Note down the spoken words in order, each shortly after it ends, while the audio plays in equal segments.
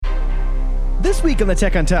This week on the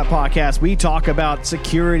Tech ONTAP podcast, we talk about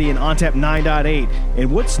security in ONTAP 9.8 and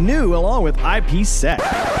what's new along with IPsec.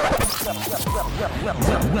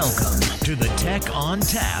 Welcome to the Tech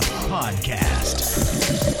ONTAP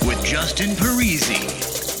podcast with Justin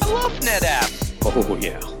Parisi. I love NetApp. Oh,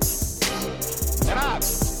 yeah.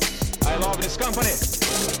 NetApp. I love this company.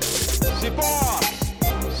 Support.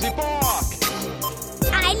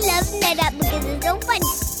 I love NetApp because it's so fun.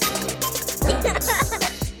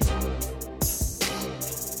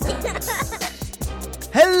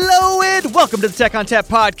 Hello and welcome to the Tech ONTAP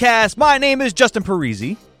podcast. My name is Justin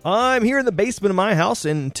Parisi. I'm here in the basement of my house,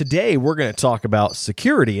 and today we're going to talk about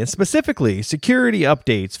security, and specifically security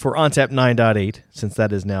updates for ONTAP 9.8, since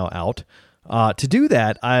that is now out. To do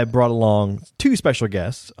that, I brought along two special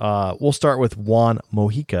guests. We'll start with Juan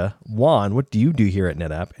Mojica. Juan, what do you do here at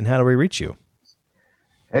NetApp, and how do we reach you?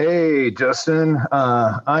 Hey, Justin.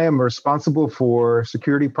 I am responsible for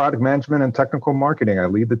security product management and technical marketing. I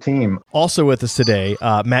lead the team. Also with us today,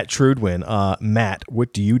 Matt Trudwin. Matt,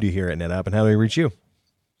 what do you do here at NetApp, and how do we reach you?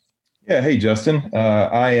 Yeah, hey, Justin.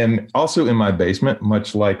 I am also in my basement,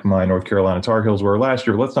 much like my North Carolina Tar Heels were last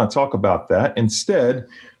year. Let's not talk about that. Instead,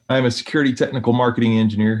 I'm a security technical marketing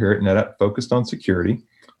engineer here at NetApp focused on security.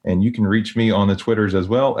 And you can reach me on the Twitters as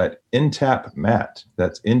well at NTAP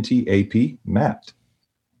That's NTAP Matt.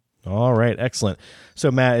 All right, excellent.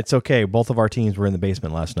 So, Matt, it's okay. Both of our teams were in the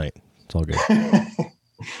basement last night. It's all good.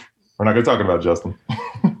 We're not going to talk about Justin.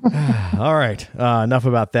 All right, enough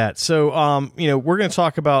about that. So, we're going to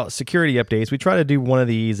talk about security updates. We try to do one of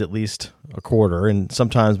these at least a quarter, and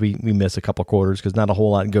sometimes we miss a couple quarters because not a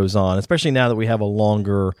whole lot goes on, especially now that we have a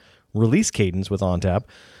longer release cadence with ONTAP.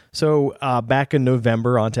 So back in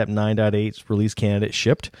November, ONTAP 9.8's release candidate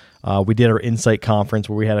shipped. We did our Insight conference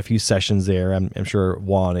where we had a few sessions there. I'm sure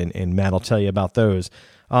Juan and Matt will tell you about those.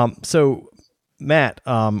 So Matt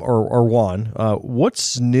or Juan,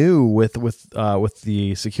 what's new with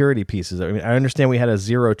the security pieces? I mean, I understand we had a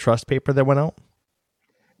zero trust paper that went out.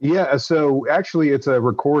 Yeah, so actually it's a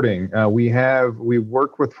recording. We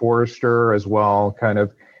worked with Forrester as well, kind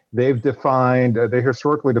of. They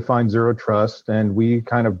historically defined zero trust, and we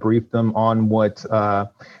kind of briefed them on what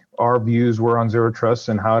our views were on zero trust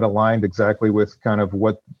and how it aligned exactly with kind of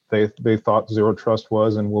what they thought zero trust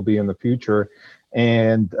was and will be in the future.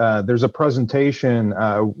 And there's a presentation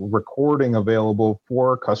recording available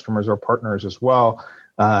for customers or partners as well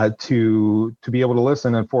to be able to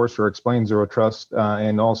listen and Forrester explain zero trust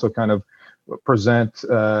and also kind of present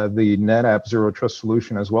the NetApp Zero Trust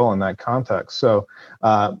solution as well in that context. So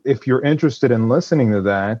if you're interested in listening to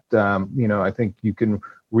that, I think you can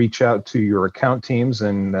reach out to your account teams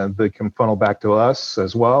and they can funnel back to us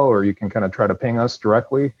as well, or you can kind of try to ping us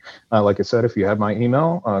directly. Like I said, if you have my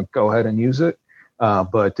email, go ahead and use it.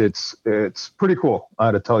 But it's pretty cool,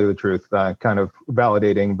 to tell you the truth, kind of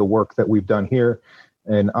validating the work that we've done here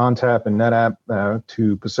in ONTAP and NetApp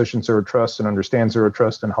to position zero trust and understand zero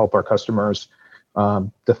trust and help our customers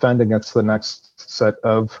defend against the next set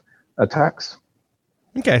of attacks.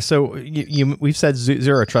 Okay, so we've said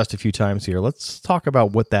zero trust a few times here. Let's talk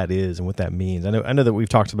about what that is and what that means. I know that we've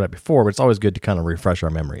talked about it before, but it's always good to kind of refresh our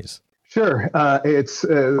memories. Sure. It's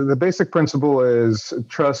the basic principle is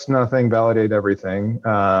trust nothing, validate everything.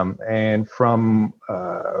 And from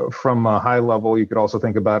a high level, you could also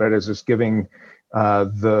think about it as just giving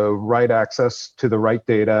the right access to the right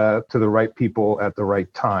data to the right people at the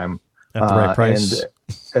right time. At the right price.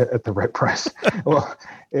 And at the right price. Well,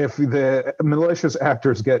 if the malicious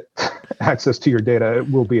actors get access to your data,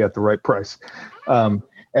 it will be at the right price.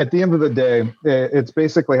 At the end of the day, it's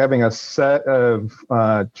basically having a set of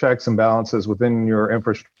checks and balances within your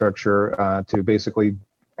infrastructure to basically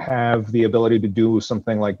have the ability to do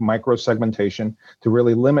something like micro-segmentation to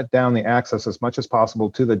really limit down the access as much as possible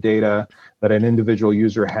to the data that an individual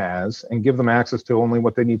user has and give them access to only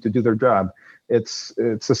what they need to do their job. It's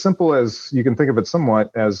as simple as you can think of it somewhat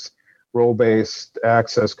as role-based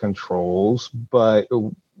access controls, but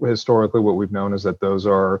historically what we've known is that those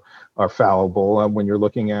are fallible when you're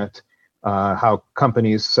looking at how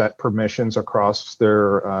companies set permissions across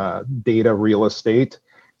their data real estate.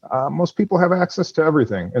 Most people have access to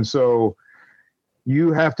everything. And so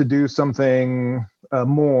you have to do something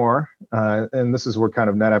more. And this is where kind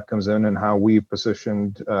of NetApp comes in and how we've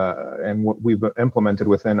positioned and what we've implemented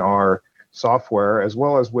within our software, as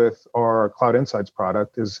well as with our Cloud Insights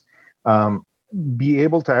product, is be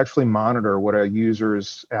able to actually monitor what a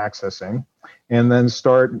user's accessing and then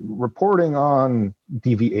start reporting on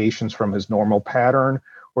deviations from his normal pattern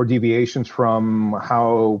or deviations from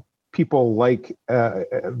how people like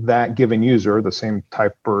that given user, the same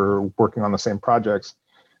type or working on the same projects,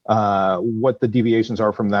 what the deviations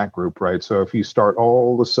are from that group, right? So if you start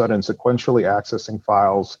all of a sudden sequentially accessing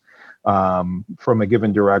files from a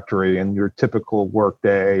given directory, and your typical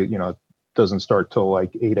workday, doesn't start till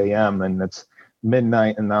like 8 a.m. and it's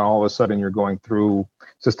midnight, and then all of a sudden you're going through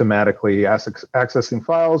systematically accessing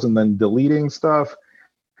files and then deleting stuff.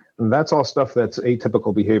 And that's all stuff that's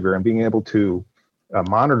atypical behavior, and being able to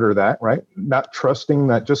monitor that, right? Not trusting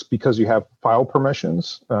that just because you have file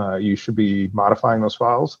permissions, you should be modifying those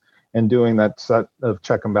files, and doing that set of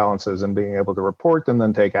check and balances and being able to report and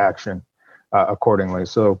then take action accordingly.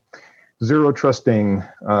 So zero trusting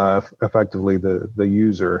effectively the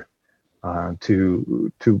user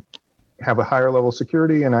to have a higher level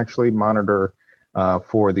security and actually monitor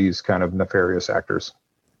for these kind of nefarious actors.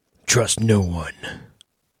 Trust no one.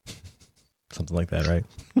 Something like that, right?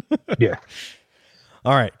 Yeah.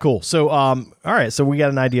 All right, cool. So, so we got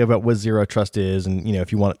an idea about what zero trust is, and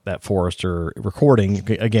if you want that Forrester recording,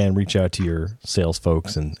 again, reach out to your sales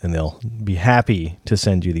folks, and they'll be happy to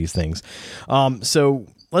send you these things. So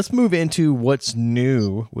let's move into what's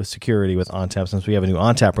new with security with ONTAP, since we have a new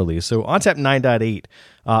ONTAP release. So ONTAP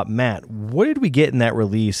 9.8, Matt, what did we get in that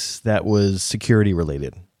release that was security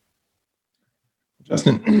related?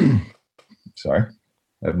 Justin, sorry.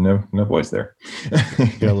 I have no voice there.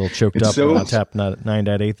 Got a little choked up on ONTAP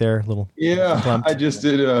 9.8 there. Yeah, I just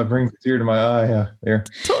did bring a tear to my eye. Yeah, there.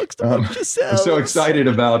 Talk about yourself. I'm so excited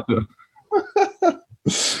about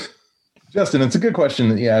Justin, it's a good question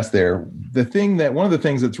that you asked there. One of the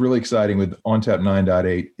things that's really exciting with ONTAP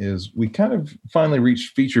 9.8 is we kind of finally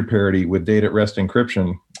reached feature parity with data at rest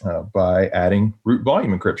encryption by adding root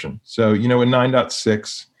volume encryption. So, in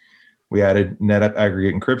 9.6, we added NetApp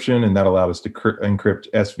aggregate encryption, and that allowed us to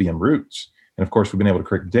encrypt SVM roots. And of course, we've been able to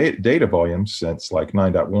encrypt data volumes since like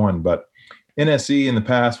 9.1, but NSE in the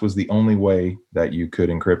past was the only way that you could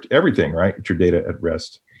encrypt everything, right? Your data at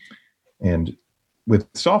rest. And with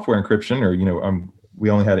software encryption, we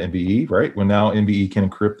only had MVE, right? Well, now MVE can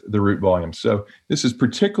encrypt the root volume. So this is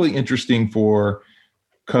particularly interesting for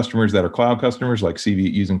customers that are cloud customers, like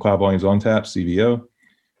using Cloud Volumes ONTAP, CVO.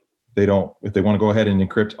 If they want to go ahead and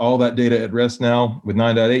encrypt all that data at rest now with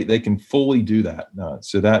 9.8, they can fully do that.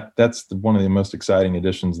 So that's one of the most exciting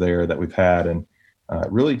additions there that we've had. And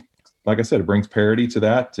really, like I said, it brings parity to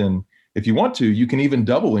that. And if you want to, you can even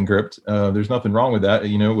double encrypt. There's nothing wrong with that.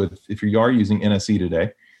 If you are using NSE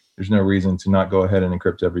today, there's no reason to not go ahead and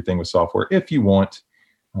encrypt everything with software. If you want,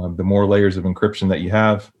 the more layers of encryption that you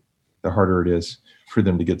have, the harder it is for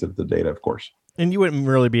them to get to the data, of course. And you wouldn't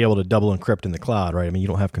really be able to double encrypt in the cloud, right? I mean, you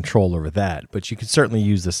don't have control over that, but you could certainly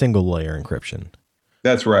use the single layer encryption.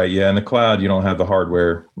 That's right. Yeah. In the cloud, you don't have the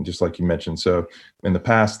hardware, just like you mentioned. So in the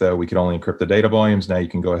past, though, we could only encrypt the data volumes. Now you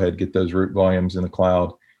can go ahead and get those root volumes in the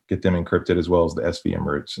cloud, get them encrypted as well as the SVM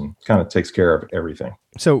roots, and kind of takes care of everything.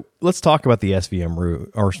 So let's talk about the SVM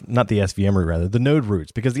root, or not the SVM root, rather, the node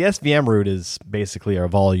roots, because the SVM root is basically our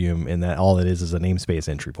volume, and that all it is a namespace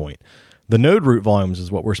entry point. The node root volumes is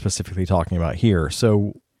what we're specifically talking about here.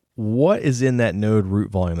 So what is in that node root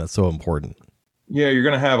volume that's so important? Yeah, you're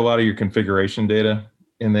going to have a lot of your configuration data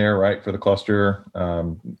in there, right, for the cluster,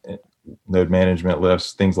 node management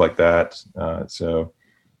lists, things like that. So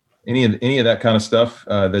any of that kind of stuff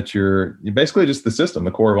that you're basically just the system,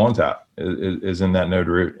 the core of ONTAP is in that node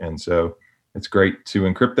root. And so it's great to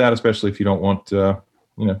encrypt that, especially if you don't want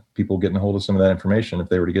people getting a hold of some of that information if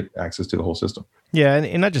they were to get access to the whole system. Yeah,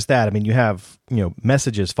 and not just that. I mean, you have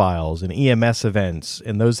messages files and EMS events,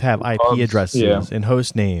 and those have IP addresses and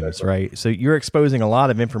host names, right? So you're exposing a lot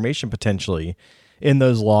of information potentially in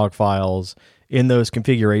those log files, in those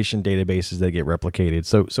configuration databases that get replicated.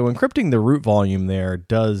 So encrypting the root volume there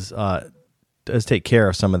does take care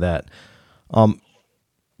of some of that.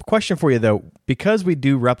 Question for you though, because we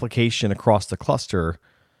do replication across the cluster,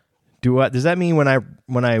 does that mean when I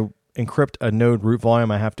encrypt a node root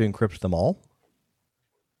volume, I have to encrypt them all?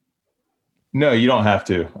 No, you don't have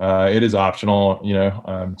to. It is optional.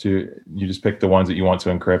 You just pick the ones that you want to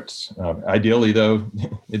encrypt. Ideally, though,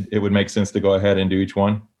 it would make sense to go ahead and do each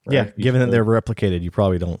one. Right? Yeah, given that they're replicated, you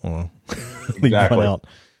probably don't want to leave one out.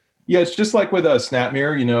 Yeah, it's just like with a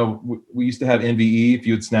SnapMirror. We used to have NVE. If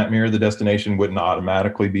you would SnapMirror, the destination wouldn't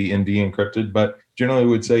automatically be NV encrypted, but generally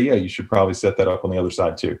we would say, yeah, you should probably set that up on the other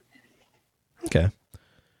side too. Okay.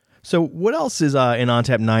 So what else is in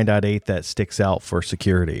ONTAP 9.8 that sticks out for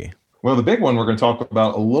security? Well, the big one we're going to talk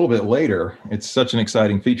about a little bit later, it's such an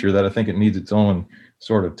exciting feature that I think it needs its own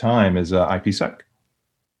sort of time, is IPsec.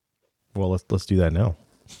 Well, let's do that now.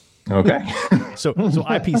 Okay. So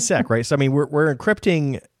IPsec, right? So I mean, we're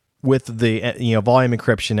encrypting with the volume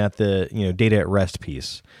encryption at the data at rest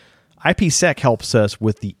piece. IPsec helps us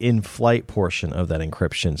with the in-flight portion of that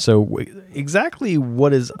encryption. So exactly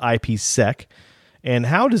what is IPsec and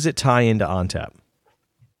how does it tie into ONTAP?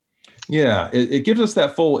 Yeah, it gives us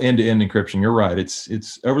that full end-to-end encryption. You're right.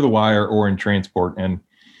 It's over the wire or in transport. And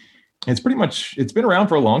it's been around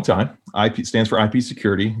for a long time. IP stands for IP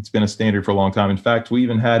security. It's been a standard for a long time. In fact, we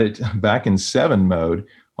even had it back in 7 mode,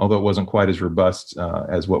 although it wasn't quite as robust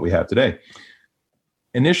as what we have today.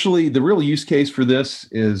 Initially, the real use case for this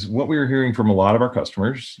is what we were hearing from a lot of our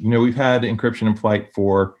customers. We've had encryption in flight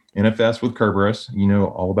for NFS with Kerberos. You know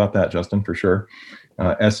all about that, Justin, for sure.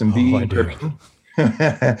 SMB encryption.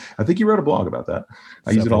 I think you wrote a blog about that.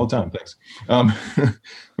 I use it all the time. Thanks.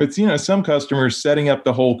 But some customers setting up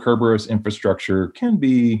the whole Kerberos infrastructure can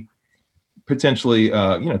be potentially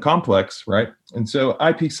complex, right? And so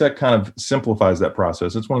IPsec kind of simplifies that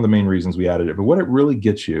process. It's one of the main reasons we added it. But what it really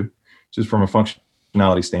gets you, just from a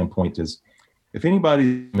functionality standpoint, is if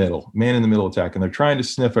anybody man in the middle attack, and they're trying to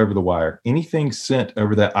sniff over the wire, anything sent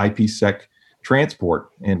over that IPsec transport,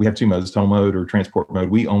 and we have 2 modes, tunnel mode or transport mode.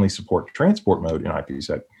 We only support transport mode in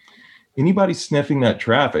IPsec. Anybody sniffing that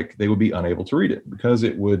traffic, they would be unable to read it because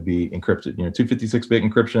it would be encrypted. 256-bit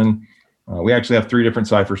encryption. We actually have 3 different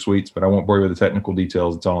cipher suites, but I won't bore you with the technical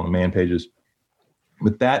details. It's all on the man pages.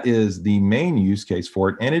 But that is the main use case for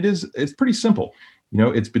it, and it's pretty simple.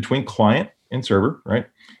 It's between client and server, right?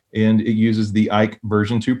 And it uses the IKE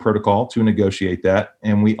version 2 protocol to negotiate that.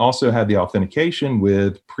 And we also have the authentication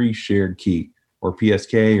with pre-shared key or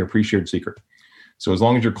PSK or pre-shared secret. So as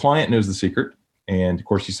long as your client knows the secret, and of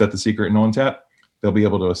course you set the secret in ONTAP, they'll be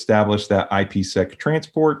able to establish that IPsec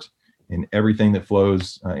transport, and everything that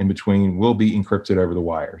flows in between will be encrypted over the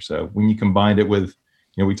wire. So when you combine it with,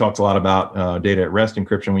 we talked a lot about data at rest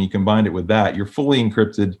encryption. When you combine it with that, you're fully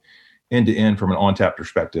encrypted end to end from an ONTAP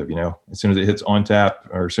perspective. As soon as it hits ONTAP,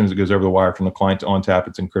 or as soon as it goes over the wire from the client to ONTAP,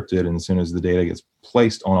 it's encrypted. And as soon as the data gets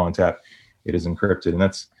placed on ONTAP, it is encrypted. And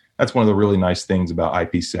that's one of the really nice things about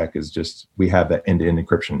IPsec is just we have that end to end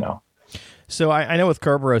encryption now. So I know with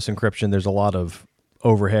Kerberos encryption, there's a lot of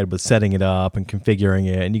overhead with setting it up and configuring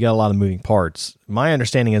it, and you got a lot of moving parts. My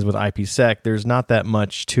understanding is with IPsec, there's not that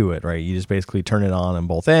much to it, right? You just basically turn it on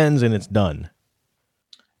both ends and it's done.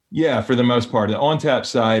 Yeah, for the most part. The ONTAP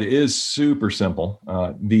side is super simple.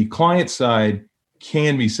 The client side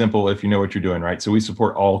can be simple if you know what you're doing, right? So we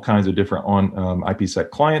support all kinds of different IPsec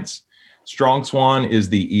clients. StrongSwan is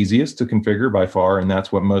the easiest to configure by far, and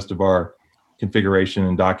that's what most of our configuration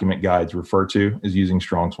and document guides refer to, is using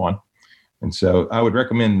StrongSwan. And so I would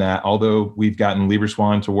recommend that, although we've gotten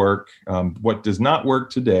LibreSwan to work. What does not work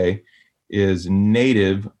today is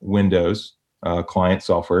native Windows client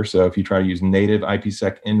software. So if you try to use native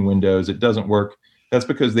IPsec in Windows, it doesn't work. That's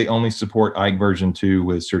because they only support IKE version 2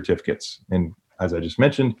 with certificates. And as I just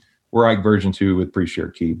mentioned, we're IKE version 2 with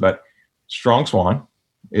pre-shared key. But StrongSwan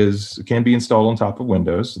can be installed on top of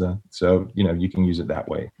Windows. So you can use it that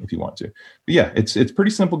way if you want to. But yeah, it's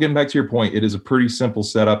pretty simple. Getting back to your point, it is a pretty simple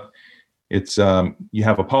setup. It's you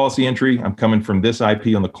have a policy entry. I'm coming from this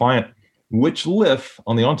IP on the client. Which LIF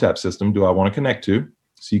on the ONTAP system do I want to connect to?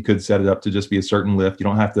 So you could set it up to just be a certain LIF. You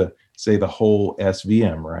don't have to say the whole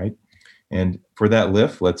SVM, right? And for that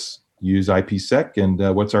LIF, let's use IPsec.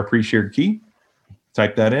 And what's our pre-shared key?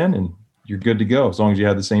 Type that in, and you're good to go. As long as you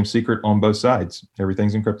have the same secret on both sides,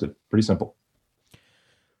 everything's encrypted. Pretty simple.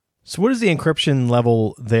 So what is the encryption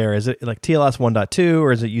level there? Is it like TLS 1.2,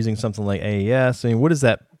 or is it using something like AES? I mean, what is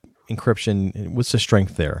that encryption? What's the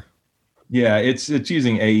strength there? Yeah, it's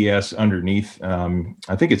using AES underneath.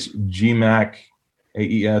 I think it's GMAC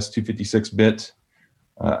AES 256-bit.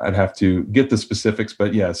 I'd have to get the specifics,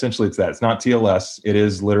 but yeah, essentially it's that. It's not TLS. It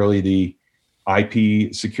is literally the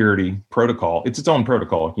IP security protocol. It's its own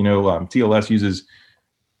protocol. TLS uses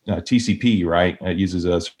TCP, right? It uses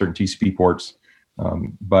certain TCP ports,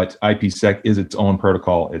 but IPsec is its own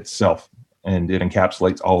protocol itself, and it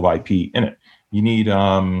encapsulates all of IP in it. You need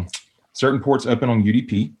certain ports open on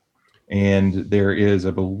UDP. And there is,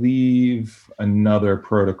 I believe, another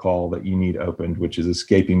protocol that you need opened, which is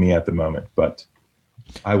escaping me at the moment. But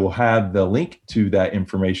I will have the link to that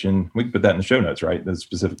information. We can put that in the show notes, right? The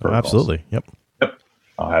specific protocols. Absolutely. Yep.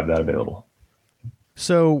 I'll have that available.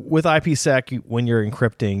 So with IPsec, when you're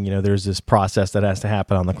encrypting, there's this process that has to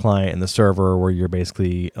happen on the client and the server where you're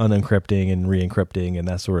basically unencrypting and re-encrypting and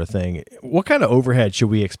that sort of thing. What kind of overhead should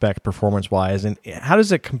we expect performance-wise? And how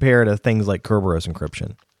does it compare to things like Kerberos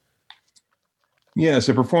encryption? Yeah,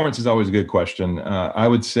 so performance is always a good question. I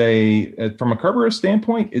would say from a Kerberos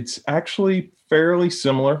standpoint, it's actually fairly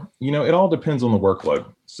similar. It all depends on the workload.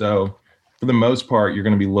 So for the most part, you're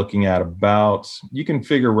going to be looking at you can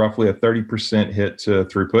figure roughly a 30% hit to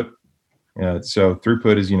throughput So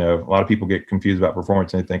throughput is, a lot of people get confused about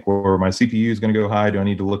performance and they think, well, my CPU is going to go high. Do I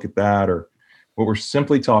need to look at that? Or what we're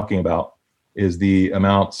simply talking about is the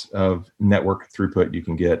amount of network throughput you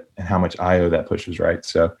can get and how much IO that pushes, right?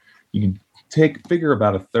 So you can figure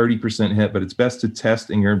about a 30% hit, but it's best to test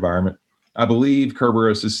in your environment. I believe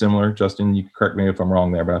Kerberos is similar. Justin, you can correct me if I'm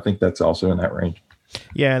wrong there, but I think that's also in that range.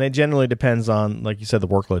 Yeah, and it generally depends on, like you said, the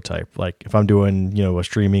workload type. Like if I'm doing, a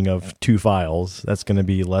streaming of 2 files, that's going to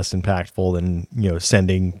be less impactful than,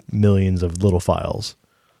 sending millions of little files.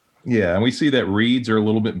 Yeah, and we see that reads are a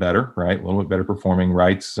little bit better, right? A little bit better performing.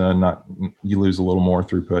 Writes, you lose a little more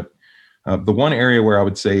throughput. The one area where I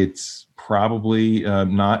would say it's probably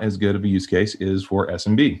not as good of a use case is for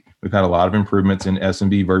SMB. We've had a lot of improvements in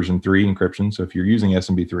SMB version 3 encryption. So if you're using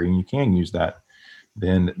SMB 3 and you can use that,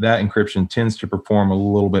 then that encryption tends to perform a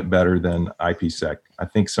little bit better than IPsec. I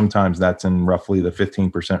think sometimes that's in roughly the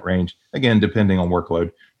 15% range. Again, depending on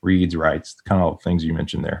workload, reads, writes, kind of things you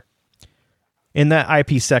mentioned there. And that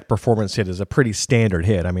IPsec performance hit is a pretty standard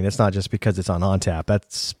hit. I mean, it's not just because it's on ONTAP.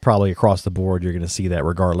 That's probably across the board. You're going to see that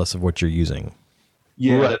regardless of what you're using.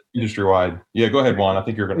 Yeah, right. Industry-wide. Yeah, go ahead, Juan. I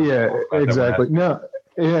think you're going to... Yeah, exactly. No,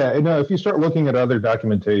 if you start looking at other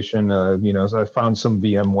documentation, so I found some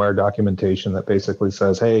VMware documentation that basically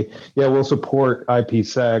says, hey, yeah, we'll support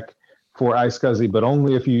IPsec for iSCSI, but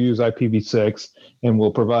only if you use IPv6, and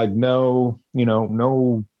we'll provide no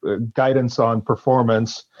guidance on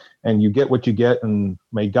performance, and you get what you get, and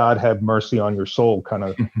may God have mercy on your soul kind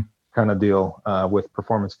of deal with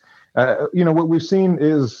performance. What we've seen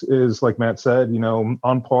is like Matt said,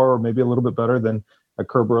 on par or maybe a little bit better than a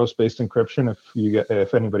Kerberos-based encryption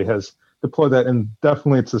if anybody has deployed that. And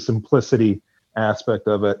definitely it's the simplicity aspect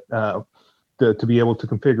of it to be able to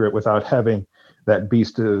configure it without having that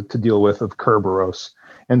beast to deal with of Kerberos.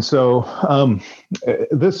 And so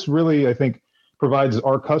this really, I think, provides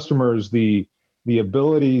our customers the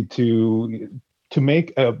ability to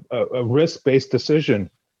make a risk-based decision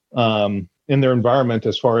in their environment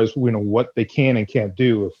as far as what they can and can't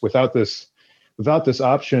do. Without this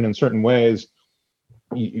option in certain ways,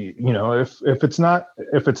 if it's not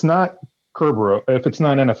Kerberos, if it's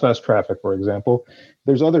not NFS traffic, for example,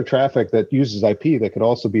 there's other traffic that uses IP that could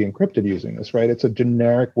also be encrypted using this, right? It's a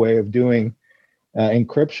generic way of doing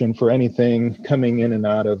encryption for anything coming in and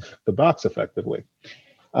out of the box effectively.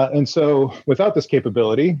 And so without this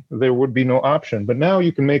capability, there would be no option. But now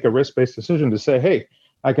you can make a risk-based decision to say, hey,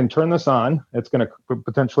 I can turn this on. It's going to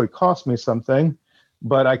potentially cost me something,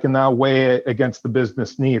 but I can now weigh it against the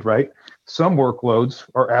business need, right? Some workloads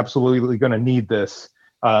are absolutely going to need this,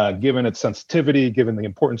 given its sensitivity, given the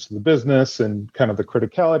importance to the business and kind of the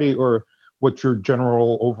criticality or what your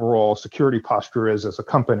general overall security posture is as a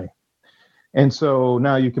company. And so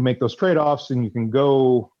now you can make those trade-offs and you can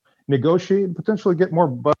go negotiate and potentially get more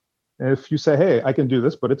budget if you say, hey, I can do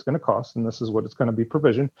this, but it's going to cost, and this is what it's going to be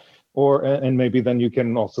provisioned. And maybe then you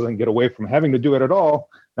can also then get away from having to do it at all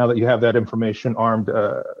now that you have that information armed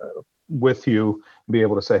with you, and be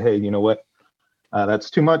able to say, hey, you know what, that's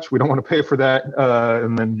too much. We don't want to pay for that.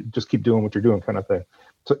 And then just keep doing what you're doing kind of thing.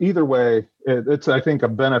 So either way, it's, I think, a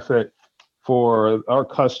benefit for our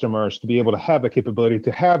customers to be able to have the capability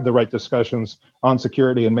to have the right discussions on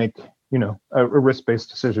security and make, a risk-based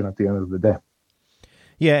decision at the end of the day.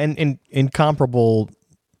 Yeah, and comparable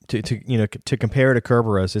to compare to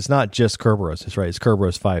Kerberos, it's not just Kerberos, it's right. It's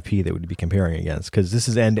Kerberos 5P that we'd be comparing against, because this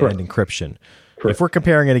is end-to-end encryption. Correct. If we're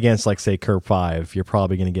comparing it against, like, say, Kerb 5, you're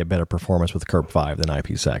probably going to get better performance with Kerb 5 than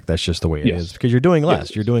IPsec. That's just the way it is, because you're doing less.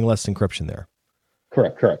 Yes. You're doing less encryption there.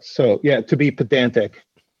 Correct. So, yeah, to be pedantic,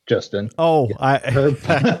 Justin. Oh,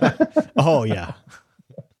 oh, yeah.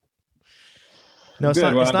 No, it's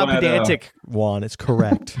not pedantic, Juan. It's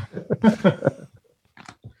correct.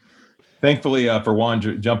 Thankfully, for Juan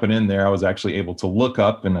jumping in there, I was actually able to look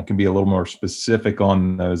up, and I can be a little more specific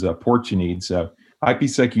on those ports you need. So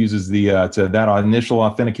IPsec uses that initial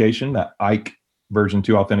authentication, that IKE version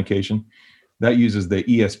 2 authentication. That uses the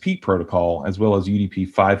ESP protocol as well as UDP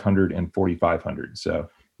 500 and 4500. So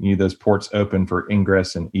you need those ports open for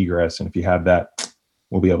ingress and egress. And if you have that,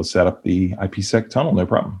 we'll be able to set up the IPsec tunnel, no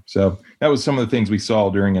problem. So that was some of the things we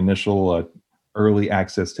saw during initial early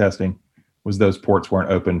access testing, was those ports weren't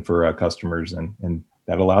open for customers, and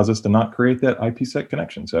that allows us to not create that IPsec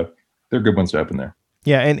connection. So they're good ones to open there.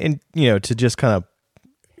 Yeah, and to just kind of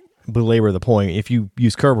belabor the point, if you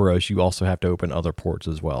use Kerberos, you also have to open other ports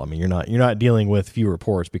as well. I mean, you're not dealing with fewer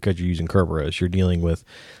ports because you're using Kerberos. You're dealing with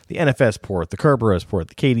the NFS port, the Kerberos port,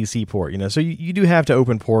 the KDC port. So you do have to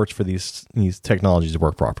open ports for these technologies to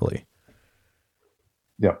work properly.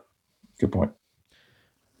 Yeah, good point.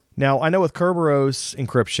 Now, I know with Kerberos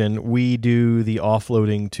encryption, we do the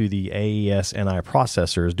offloading to the AES NI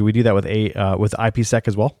processors. Do we do that with IPsec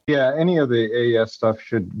as well? Yeah, any of the AES stuff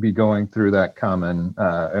should be going through that common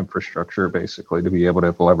infrastructure, basically, to be able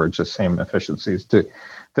to leverage the same efficiencies. To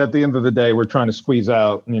at the end of the day, we're trying to squeeze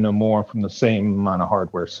out, more from the same amount of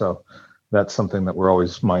hardware. So that's something that we're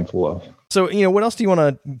always mindful of. So, what else do you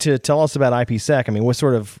want to tell us about IPsec? I mean, what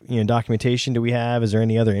sort of documentation do we have? Is there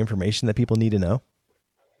any other information that people need to know?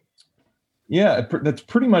 Yeah, that's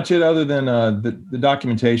pretty much it. Other than the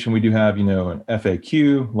documentation, we do have, an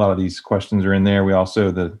FAQ. A lot of these questions are in there. We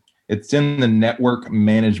also it's in the network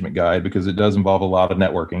management guide because it does involve a lot of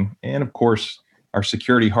networking, and of course, our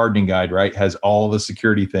security hardening guide, right, has all the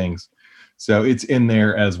security things, so it's in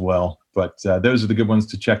there as well. But those are the good ones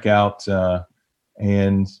to check out.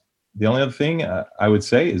 And the only other thing I would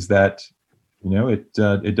say is that,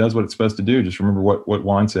 it does what it's supposed to do. Just remember what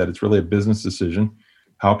Juan said. It's really a business decision.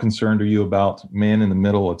 How concerned are you about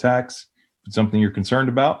man-in-the-middle attacks? If it's something you're concerned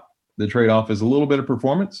about, the trade-off is a little bit of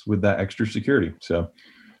performance with that extra security. So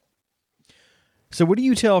what do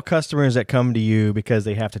you tell customers that come to you because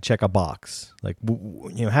they have to check a box? Like,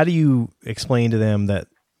 how do you explain to them that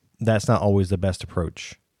that's not always the best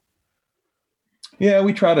approach? Yeah,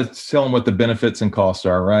 we try to tell them what the benefits and costs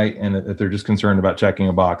are, right? And if they're just concerned about checking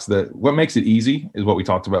a box, what makes it easy is what we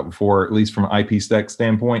talked about before, at least from an IPsec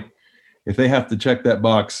standpoint. If they have to check that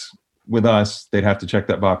box with us, they'd have to check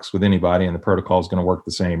that box with anybody, and the protocol is going to work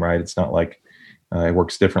the same, right? It's not like it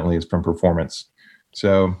works differently as from performance.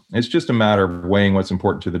 So it's just a matter of weighing what's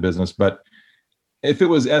important to the business. But if it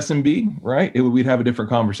was SMB, right, we'd have a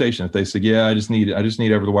different conversation. If they said, "Yeah, I just need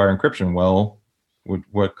over-the-wire encryption," well,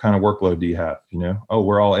 what kind of workload do you have?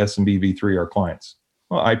 We're all SMB v3, our clients.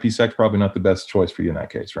 Well, IPsec's probably not the best choice for you in that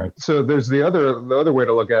case, right? So there's the other way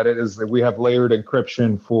to look at it is that we have layered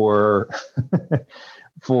encryption for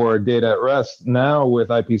for data at rest. Now with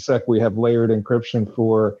IPsec, we have layered encryption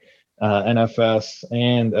for NFS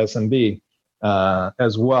and SMB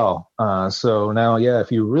as well. So now,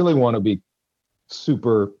 if you really want to be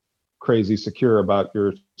super crazy secure about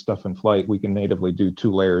your stuff in flight, we can natively do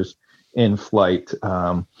 2 layers in flight.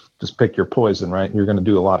 Just pick your poison, right? You're going to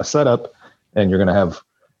do a lot of setup, and you're going to have,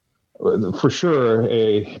 for sure,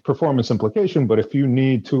 a performance implication. But if you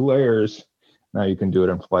need 2 layers, now you can do it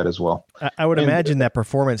in flight as well. I would imagine that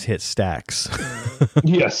performance hits stacks.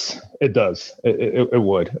 Yes, it does. It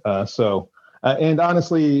would. And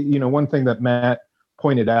honestly, one thing that Matt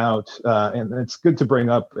pointed out, and it's good to bring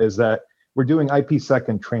up, is that we're doing IPsec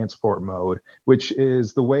in transport mode, which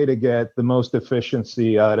is the way to get the most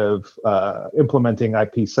efficiency out of implementing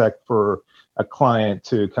IPsec for a client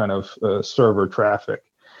to kind of server traffic.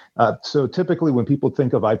 So typically when people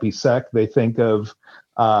think of IPsec, they think of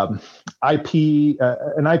an IP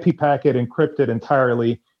packet encrypted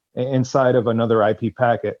entirely inside of another IP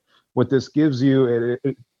packet. What this gives you,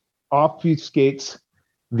 it obfuscates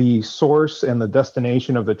the source and the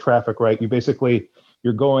destination of the traffic, right?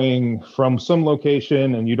 You're going from some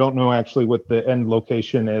location and you don't know actually what the end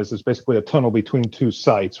location is. It's basically a tunnel between 2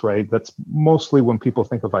 sites, right? That's mostly when people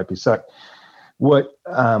think of IPsec. What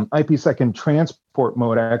IPsec in transport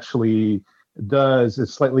mode actually does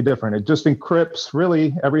is slightly different. It just encrypts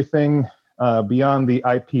really everything beyond the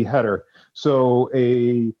IP header. So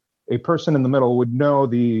a person in the middle would know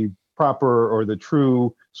the proper or the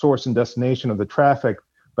true source and destination of the traffic,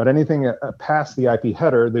 but anything past the IP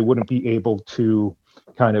header, they wouldn't be able to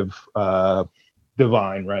kind of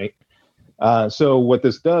divine, right? So what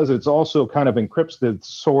this does, it's also kind of encrypts the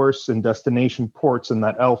source and destination ports in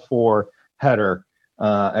that L4 header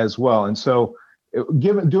as well. And so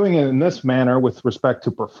doing it in this manner with respect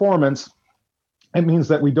to performance, it means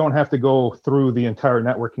that we don't have to go through the entire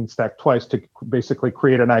networking stack twice to basically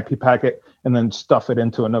create an IP packet and then stuff it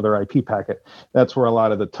into another IP packet. That's where a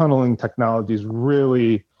lot of the tunneling technologies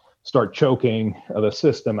really start choking the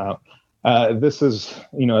system out. This is,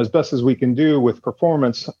 as best as we can do with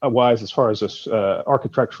performance wise, as far as this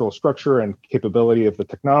architectural structure and capability of the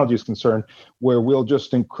technology is concerned, where we'll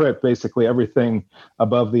just encrypt basically everything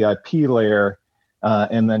above the IP layer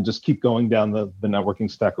and then just keep going down the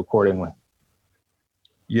networking stack accordingly.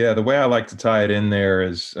 Yeah, the way I like to tie it in there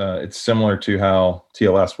is it's similar to how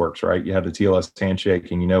TLS works, right? You have the TLS handshake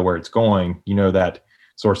and you know where it's going, that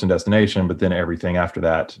source and destination, but then everything after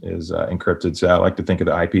that is encrypted. So I like to think of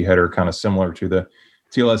the IP header kind of similar to the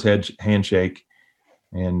TLS handshake.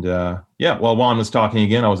 And while Juan was talking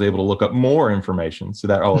again, I was able to look up more information. So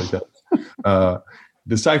that always helps.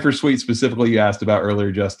 The Cipher Suite specifically you asked about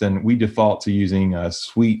earlier, Justin, we default to using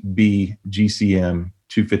Suite B GCM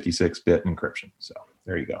 256-bit encryption. So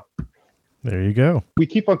there you go. There you go. We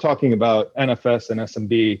keep on talking about NFS and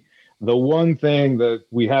SMB, The one thing that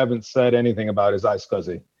we haven't said anything about is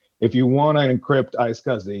iSCSI. If you want to encrypt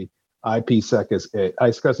iSCSI, IPsec is it.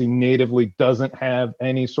 iSCSI natively doesn't have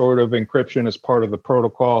any sort of encryption as part of the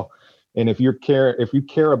protocol. And if you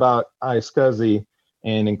care about iSCSI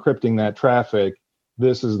and encrypting that traffic,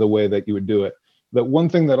 this is the way that you would do it. The one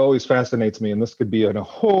thing that always fascinates me, and this could be a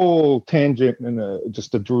whole tangent and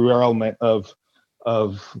just a derailment of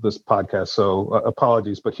this podcast, so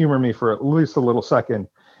apologies, but humor me for at least a little second.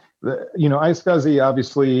 iSCSI,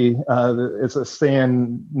 obviously, it's a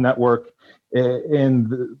SAN network,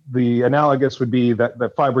 and the analogous would be that the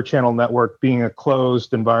fiber channel network being a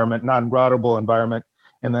closed environment, non-routable environment.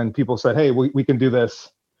 And then people said, hey, we can do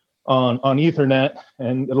this on Ethernet,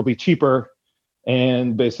 and it'll be cheaper.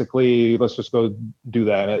 And basically, let's just go do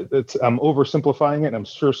that. I'm oversimplifying it. And I'm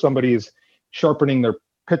sure somebody's sharpening their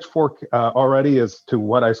pitchfork already as to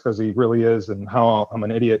what iSCSI really is and how I'm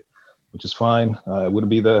an idiot, which is fine. It wouldn't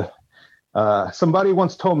be somebody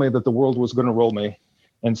once told me that the world was going to roll me.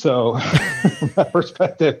 And so from that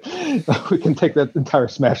perspective, we can take that entire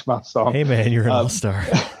Smash Mouth song. Hey, man, you're an all-star.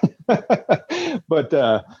 But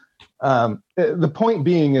the point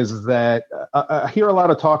being is that I hear a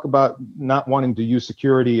lot of talk about not wanting to use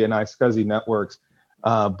security in iSCSI networks.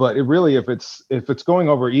 But it really, if it's going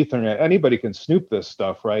over Ethernet, anybody can snoop this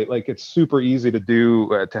stuff, right? Like it's super easy to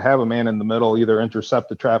do, to have a man in the middle, either intercept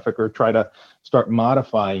the traffic or try to start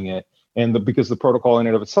modifying it. And because the protocol in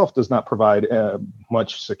and of itself does not provide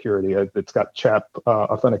much security. It's got CHAP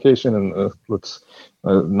authentication, and let's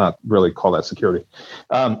not really call that security.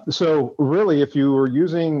 So really, if you were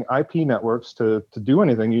using IP networks to do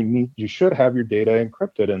anything, you should have your data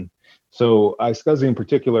encrypted. And so iSCSI in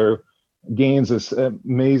particular gains this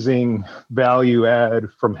amazing value add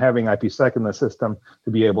from having IPsec in the system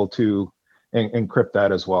to be able to encrypt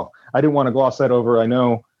that as well. I didn't want to gloss that over. I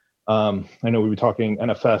know we were talking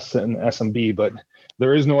NFS and SMB, but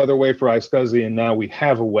there is no other way for iSCSI, and now we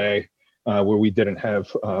have a way where we didn't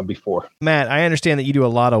have before. Matt, I understand that you do a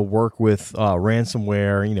lot of work with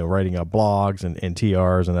ransomware, writing up blogs and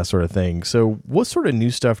TRs and that sort of thing. So what sort of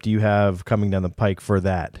new stuff do you have coming down the pike for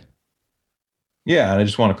that? Yeah, and I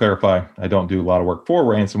just want to clarify, I don't do a lot of work for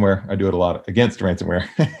ransomware. I do it a lot against ransomware.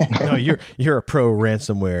 No, you're a pro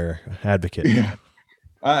ransomware advocate. Yeah.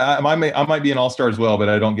 I might be an all-star as well, but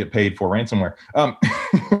I don't get paid for ransomware.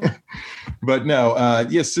 But no,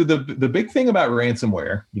 yes. So the big thing about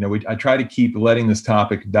ransomware, I try to keep letting this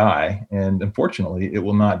topic die, and unfortunately, it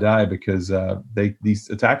will not die because these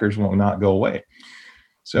attackers will not go away.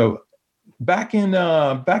 So back in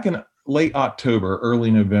late October, early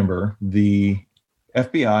November, the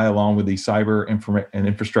FBI, along with the Cyber and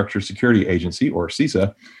Infrastructure Security Agency, or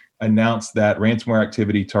CISA, announced that ransomware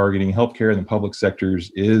activity targeting healthcare and the public sectors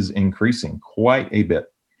is increasing quite a bit,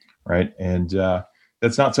 right? And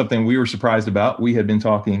that's not something we were surprised about. We had been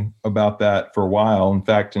talking about that for a while. In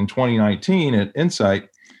fact, in 2019 at Insight,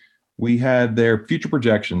 we had their future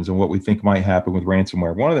projections and what we think might happen with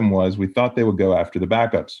ransomware. One of them was we thought they would go after the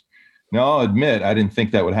backups. Now, I'll admit, I didn't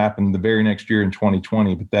think that would happen the very next year in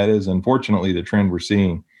 2020, but that is unfortunately the trend we're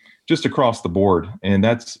seeing just across the board. And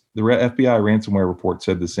that's the FBI ransomware report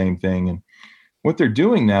said the same thing. And what they're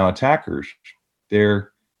doing now, attackers,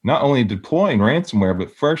 they're not only deploying ransomware,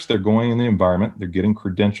 but first they're going in the environment, they're getting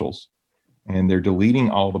credentials, and they're deleting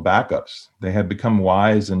all the backups. They have become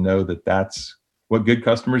wise and know that that's what good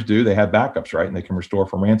customers do. They have backups, right? And they can restore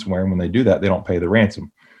from ransomware. And when they do that, they don't pay the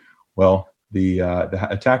ransom. Well, the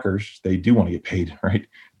attackers, they do want to get paid, right,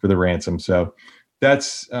 for the ransom. So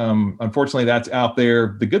that's unfortunately that's out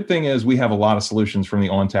there. The good thing is we have a lot of solutions from the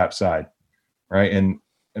ONTAP side, right? And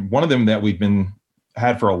one of them that we've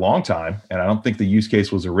had for a long time, and I don't think the use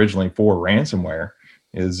case was originally for ransomware,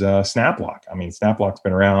 is SnapLock. I mean, SnapLock's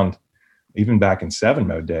been around even back in 7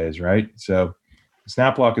 mode days, right? So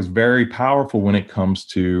SnapLock is very powerful when it comes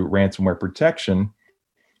to ransomware protection,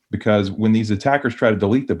 because when these attackers try to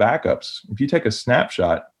delete the backups, if you take a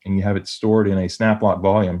snapshot and you have it stored in a SnapLock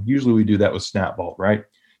volume, usually we do that with SnapVault, right?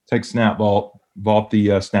 Take SnapVault, vault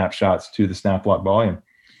the snapshots to the SnapLock volume.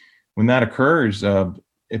 When that occurs,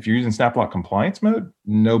 if you're using SnapLock compliance mode,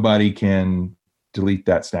 nobody can delete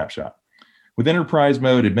that snapshot. With enterprise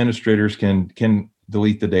mode, administrators can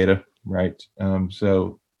delete the data, right?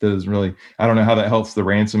 So doesn't really, I don't know how that helps the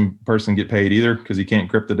ransom person get paid either, because he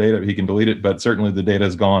can't encrypt the data, but he can delete it, but certainly the data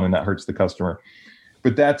is gone and that hurts the customer.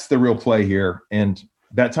 But that's the real play here. And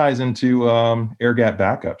that ties into air-gap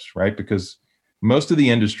backups, right? Because most of the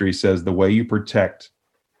industry says the way you protect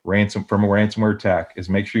ransom from a ransomware attack is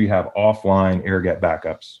make sure you have offline air-gap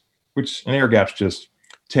backups, which an air-gap's just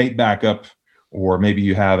tape backup, or maybe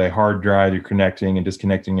you have a hard drive you're connecting and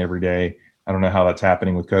disconnecting every day. I don't know how that's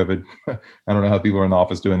happening with COVID. I don't know how people are in the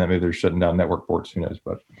office doing that. Maybe they're shutting down network ports, who knows?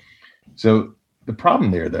 But so the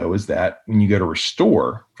problem there, though, is that when you go to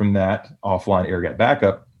restore from that offline air gap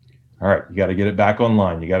backup, all right, you got to get it back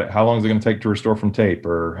online. You got it. How long is it going to take to restore from tape?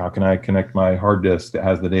 Or how can I connect my hard disk that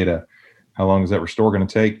has the data? How long is that restore going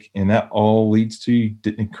to take? And that all leads to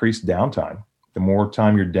increased downtime. The more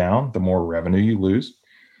time you're down, the more revenue you lose.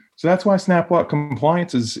 So that's why SnapLock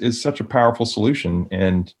compliance is such a powerful solution.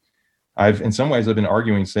 And in some ways, I've been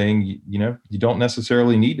arguing, saying, you don't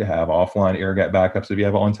necessarily need to have offline air gap backups if you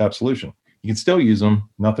have an ONTAP solution. You can still use them.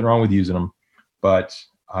 Nothing wrong with using them. But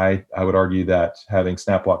I would argue that having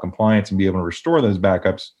SnapLock compliance and be able to restore those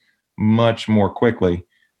backups much more quickly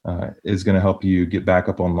is going to help you get back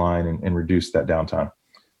up online and reduce that downtime.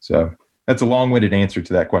 So that's a long-winded answer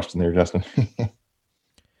to that question there, Justin.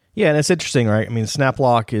 Yeah, and it's interesting, right? I mean,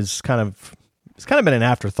 SnapLock is kind of been an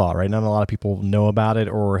afterthought, right? Not a lot of people know about it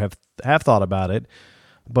or have thought about it,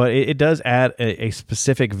 but it does add a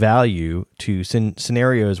specific value to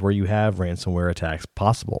scenarios where you have ransomware attacks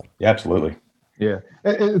possible. Yeah, absolutely. Yeah.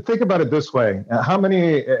 And think about it this way. How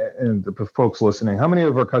many, and the folks listening, how many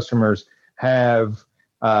of our customers have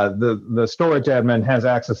the storage admin has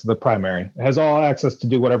access to the primary, has all access to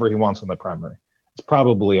do whatever he wants on the primary? It's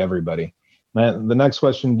probably everybody. And the next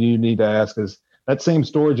question you need to ask is, that same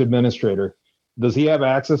storage administrator, does he have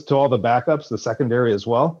access to all the backups, the secondary as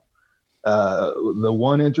well? The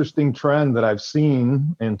one interesting trend that I've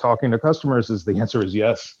seen in talking to customers is the answer is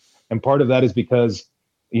yes. And part of that is because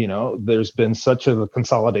there's been such a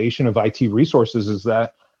consolidation of IT resources, is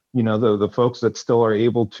that, the folks that still are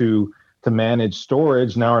able to manage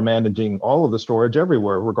storage now are managing all of the storage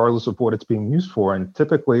everywhere, regardless of what it's being used for. And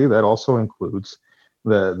typically that also includes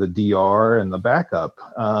the DR and the backup.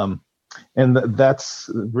 And that's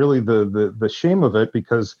really the shame of it,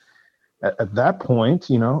 because at that point,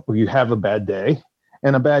 you have a bad day,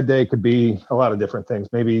 and a bad day could be a lot of different things.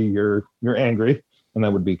 Maybe you're angry, and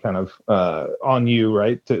that would be kind of on you,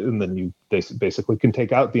 right? And then you basically can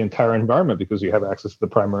take out the entire environment because you have access to the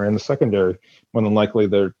primary and the secondary. More than likely,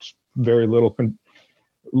 there's very little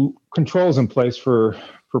controls in place for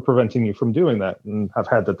preventing you from doing that. And I've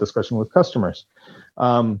had that discussion with customers.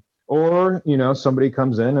 Or, somebody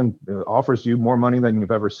comes in and offers you more money than you've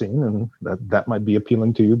ever seen, and that might be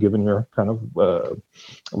appealing to you given your kind of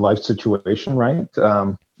life situation, right?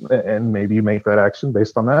 And maybe you make that action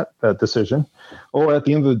based on that decision. Or at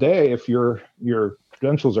the end of the day, if your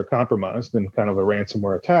credentials are compromised in kind of a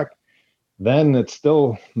ransomware attack, then it's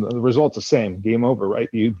still, the result's the same, game over, right?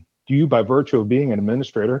 You by virtue of being an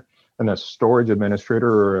administrator and a storage administrator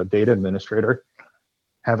or a data administrator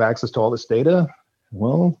have access to all this data.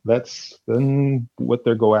 Well, that's then what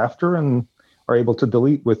they go after and are able to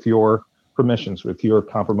delete with your permissions, with your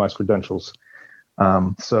compromised credentials.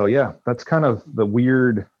 So yeah, that's kind of the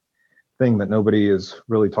weird thing that nobody is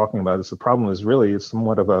really talking about. Is the problem is really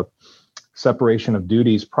somewhat of a separation of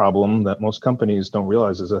duties problem that most companies don't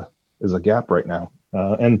realize is a gap right now.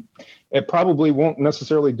 And it probably won't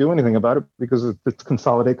necessarily do anything about it because it's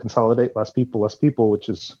consolidate, less people, which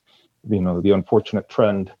is, the unfortunate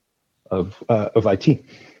trend of IT.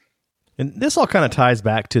 And this all kind of ties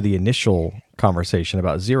back to the initial conversation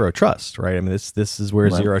about zero trust, right? I mean, this is where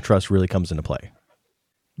zero trust really comes into play.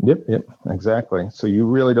 Yep, exactly. So you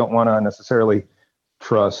really don't want to necessarily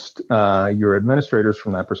trust your administrators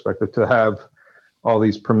from that perspective to have all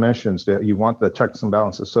these permissions. That you want the checks and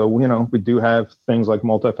balances. So, we do have things like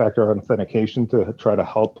multi-factor authentication to try to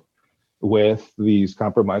help with these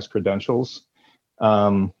compromised credentials.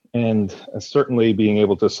 And certainly being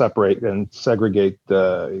able to separate and segregate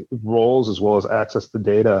the roles as well as access to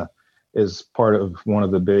data is part of one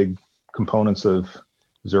of the big components of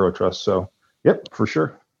zero trust. So, yep, for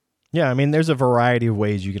sure. Yeah, I mean, there's a variety of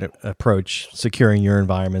ways you can approach securing your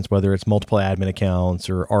environments, whether it's multiple admin accounts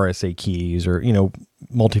or RSA keys or,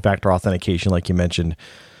 multi-factor authentication, like you mentioned.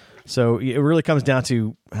 So it really comes down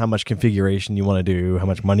to how much configuration you want to do, how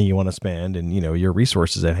much money you want to spend, and, your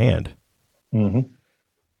resources at hand. Mm-hmm.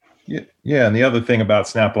 Yeah. And the other thing about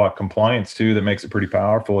SnapLock compliance too, that makes it pretty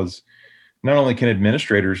powerful is not only can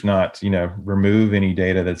administrators not, remove any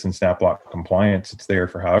data that's in SnapLock compliance, it's there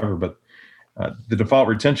for however, but the default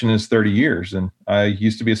retention is 30 years. And I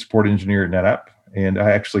used to be a support engineer at NetApp, and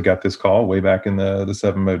I actually got this call way back in the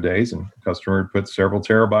 7 mode days, and a customer had put several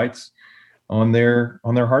terabytes on their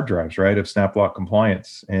hard drives, right, of SnapLock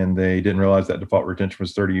compliance. And they didn't realize that default retention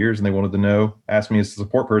was 30 years. And they wanted to know, ask me as a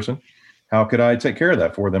support person, how could I take care of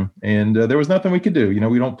that for them? And there was nothing we could do.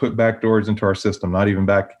 We don't put backdoors into our system, not even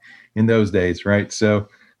back in those days, right? So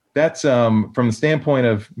that's from the standpoint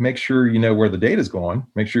of make sure you know where the data is going,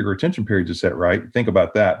 make sure your retention periods are set right. Think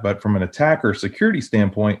about that. But from an attacker security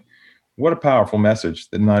standpoint, what a powerful message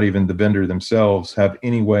that not even the vendor themselves have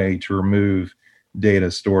any way to remove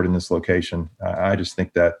data stored in this location. I just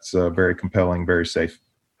think that's very compelling, very safe.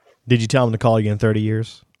 Did you tell them to call you in 30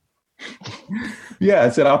 years? Yeah, I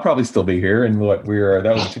said I'll probably still be here. And that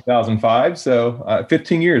was 2005. So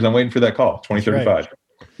 15 years, I'm waiting for that call, 2035.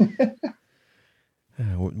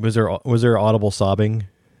 Right. Was there audible sobbing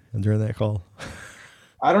during that call?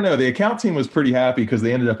 I don't know. The account team was pretty happy because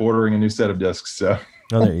they ended up ordering a new set of disks. So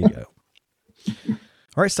there you go.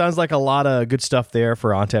 All right, sounds like a lot of good stuff there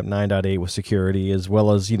for ONTAP 9.8 with security, as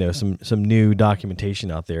well as some new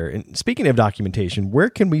documentation out there. And speaking of documentation, where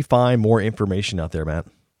can we find more information out there, Matt?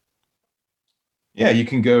 Yeah, you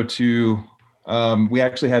can go to. We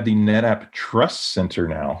actually have the NetApp Trust Center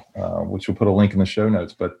now, which we'll put a link in the show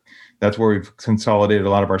notes. But that's where we've consolidated a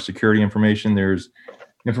lot of our security information. There's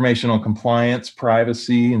information on compliance,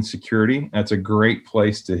 privacy, and security. That's a great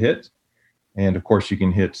place to hit. And of course, you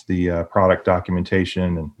can hit the product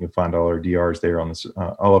documentation, and you'll find all our DRs there on this.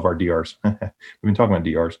 All of our DRs. We've been talking about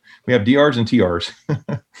DRs. We have DRs and TRs.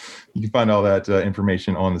 You can find all that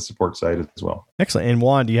information on the support site as well. Excellent. And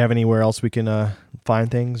Juan, do you have anywhere else we can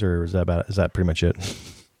find things, or is that pretty much it?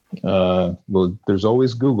 Well, there's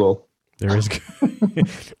always Google. There is.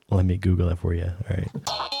 Let me Google it for you. All right.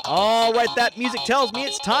 All right. That music tells me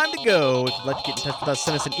it's time to go. If you'd like to get in touch with us,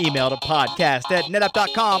 send us an email to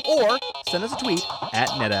podcast@netapp.com or send us a tweet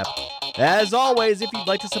 @netapp. As always, if you'd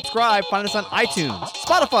like to subscribe, find us on iTunes,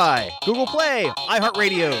 Spotify, Google Play,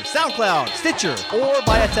 iHeartRadio, SoundCloud, Stitcher, or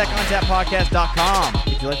via TechOnTapPodcast.com.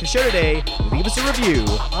 If you like the show today, leave us a review.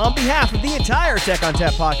 On behalf of the entire Tech on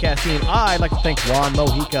Tap podcast team, I'd like to thank Juan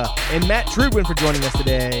Mojica and Matt Trudwin for joining us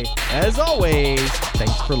today. As always,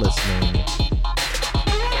 thanks for listening.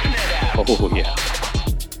 Oh, yeah.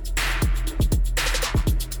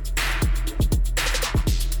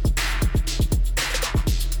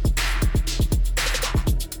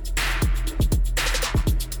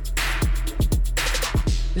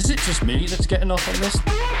 Is it just me that's getting off on this?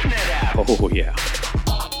 Oh, yeah.